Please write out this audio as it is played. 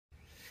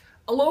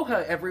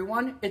Aloha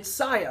everyone, it's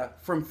Siah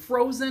from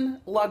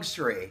Frozen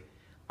Luxury.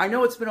 I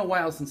know it's been a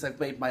while since I've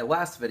made my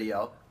last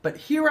video, but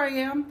here I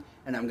am,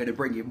 and I'm going to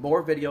bring you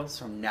more videos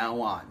from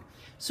now on.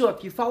 So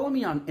if you follow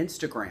me on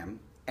Instagram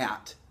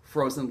at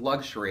Frozen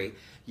Luxury,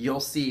 you'll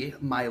see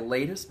my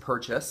latest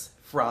purchase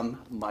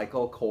from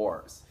Michael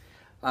Kors.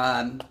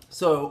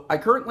 So I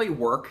currently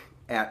work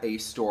at a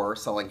store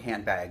selling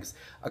handbags,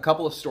 a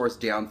couple of stores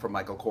down from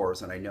Michael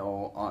Kors, and I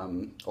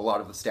know a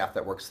lot of the staff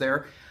that works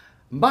there.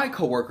 My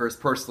coworkers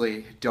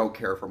personally don't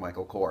care for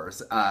Michael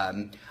Kors.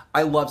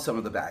 I love some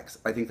of the bags.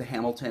 I think the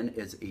Hamilton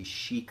is a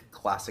chic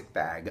classic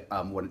bag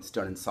when it's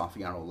done in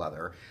Saffiano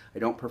leather. I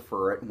don't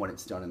prefer it when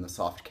it's done in the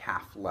soft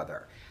calf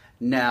leather.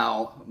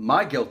 Now,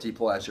 my guilty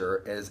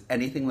pleasure is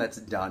anything that's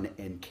done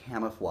in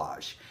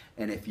camouflage.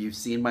 And if you've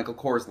seen Michael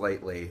Kors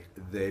lately,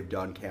 they've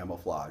done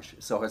camouflage.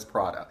 So has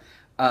Prada.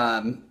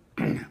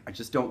 I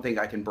just don't think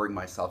I can bring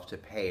myself to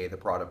pay the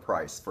Prada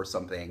price for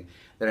something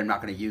that I'm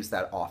not going to use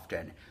that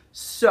often.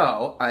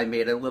 So I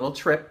made a little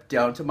trip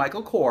down to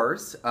Michael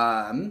Kors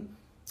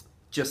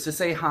just to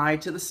say hi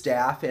to the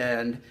staff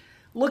and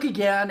look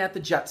again at the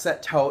Jet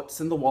Set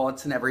totes and the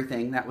wallets and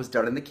everything that was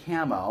done in the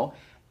camo.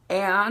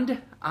 And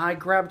I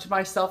grabbed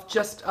myself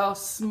just a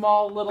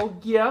small little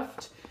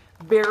gift.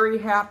 Very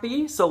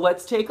happy. So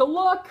let's take a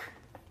look.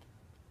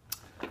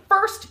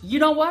 First, you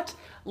know what?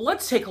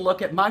 Let's take a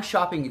look at my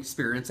shopping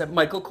experience at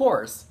Michael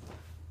Kors.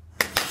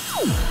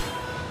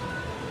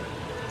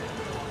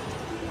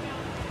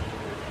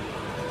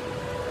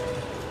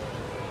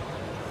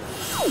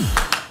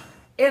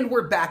 And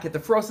we're back at the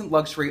Frozen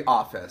Luxury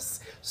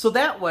office. So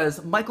that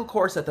was Michael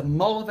Kors at the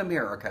Mall of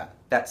America.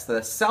 That's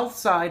the south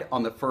side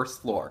on the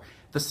first floor.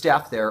 The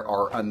staff there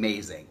are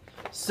amazing.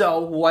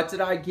 So what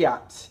did I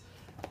get?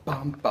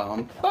 Bum,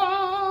 bum,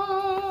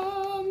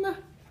 bum.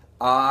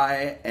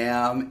 I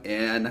am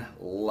in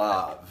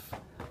love.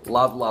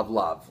 Love, love,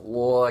 love.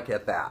 Look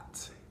at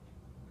that.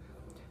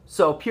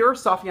 So pure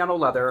Saffiano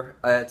leather.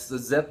 It's the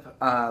zip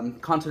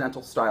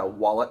continental style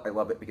wallet. I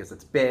love it because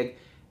it's big.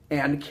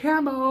 And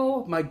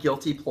camo, my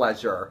guilty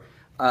pleasure.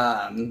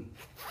 I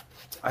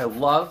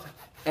love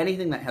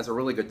anything that has a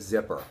really good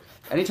zipper.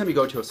 Anytime you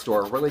go to a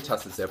store, really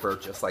test the zipper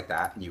just like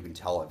that, and you can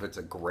tell if it's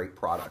a great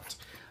product.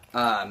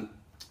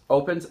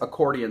 Opens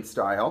accordion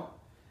style.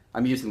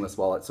 I'm using this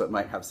wallet, so it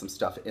might have some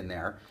stuff in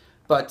there.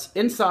 But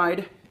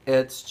inside,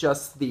 it's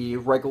just the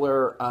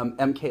regular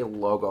MK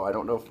logo. I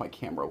don't know if my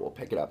camera will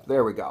pick it up.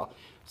 There we go.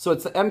 So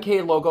it's the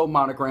MK logo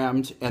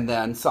monogrammed, and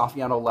then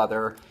Saffiano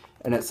leather.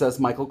 And it says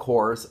Michael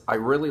Kors. I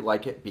really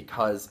like it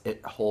because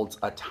it holds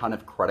a ton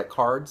of credit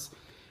cards.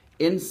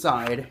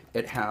 Inside,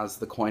 it has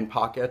the coin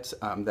pocket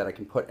that I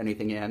can put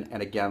anything in,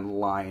 and again,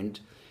 lined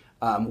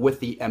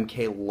with the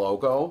MK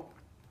logo.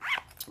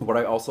 What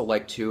I also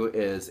like too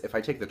is if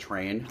I take the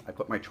train, I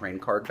put my train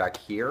card back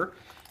here,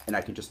 and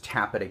I can just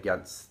tap it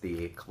against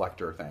the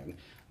collector thing.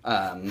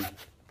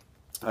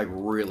 I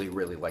really,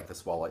 really like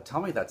this wallet.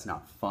 Tell me that's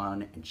not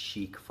fun and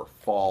chic for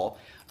fall.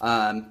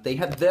 They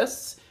had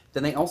this.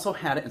 Then they also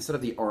had it, instead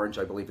of the orange,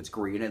 I believe it's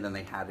green, and then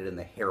they had it in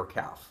the hair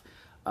calf.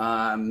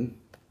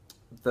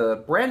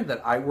 The brand that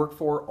I work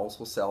for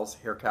also sells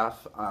hair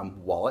calf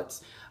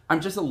wallets. I'm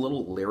just a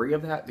little leery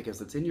of that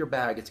because it's in your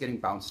bag, it's getting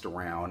bounced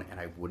around, and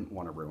I wouldn't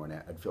want to ruin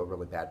it. I'd feel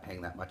really bad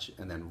paying that much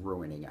and then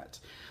ruining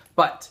it.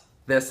 But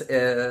this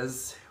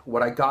is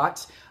what I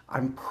got.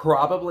 I'm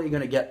probably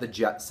going to get the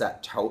Jet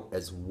Set tote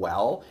as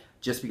well,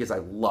 just because I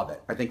love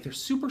it. I think they're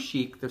super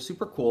chic, they're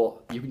super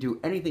cool. You can do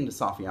anything to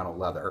Saffiano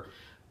leather.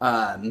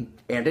 And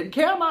in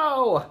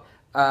camo.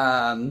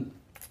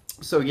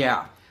 So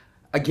yeah,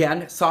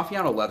 again,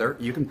 Saffiano leather,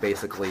 you can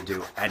basically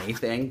do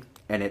anything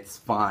and it's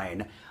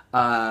fine.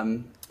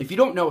 If you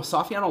don't know,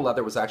 Saffiano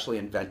leather was actually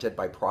invented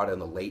by Prada in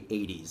the late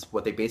 80s.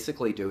 What they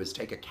basically do is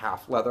take a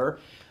calf leather,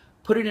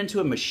 put it into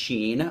a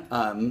machine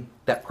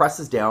that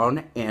presses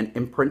down and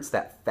imprints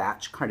that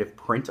thatch kind of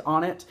print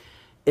on it.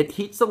 It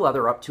heats the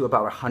leather up to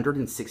about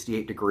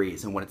 168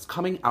 degrees, and when it's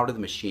coming out of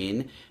the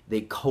machine, they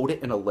coat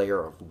it in a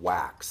layer of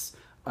wax.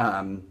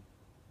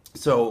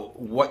 So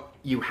what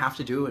you have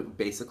to do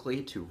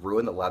basically to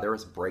ruin the leather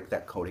is break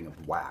that coating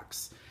of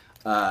wax.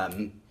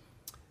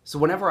 So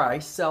whenever I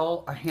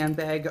sell a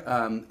handbag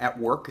at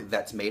work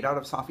that's made out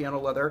of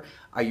Saffiano leather,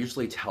 I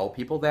usually tell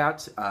people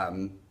that.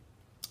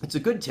 It's a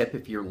good tip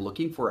if you're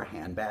looking for a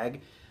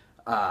handbag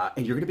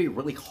and you're going to be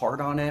really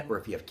hard on it, or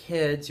if you have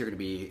kids, you're going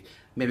to be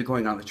maybe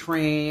going on the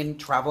train,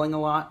 traveling a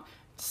lot.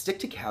 Stick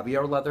to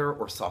caviar leather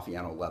or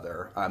Saffiano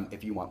leather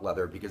if you want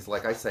leather, because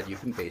like I said, you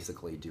can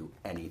basically do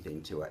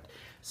anything to it.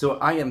 So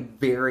I am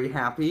very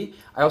happy.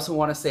 I also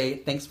want to say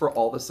thanks for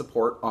all the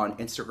support on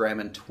Instagram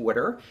and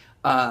Twitter.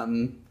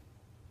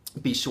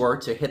 Be sure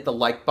to hit the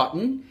like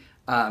button,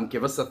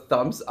 give us a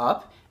thumbs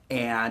up,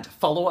 and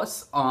follow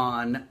us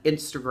on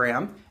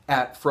Instagram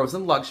at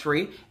Frozen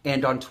Luxury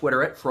and on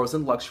Twitter at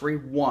Frozen Luxury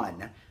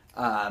 1.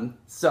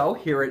 So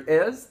here it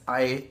is.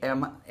 I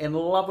am in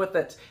love with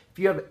it. If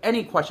you have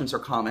any questions or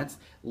comments,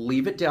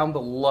 leave it down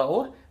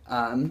below,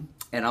 and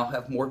I'll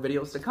have more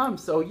videos to come.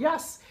 So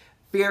yes,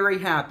 very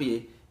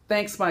happy.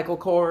 Thanks, Michael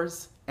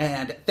Kors,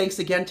 And thanks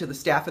again to the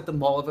staff at the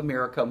Mall of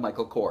America,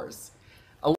 Michael Kors.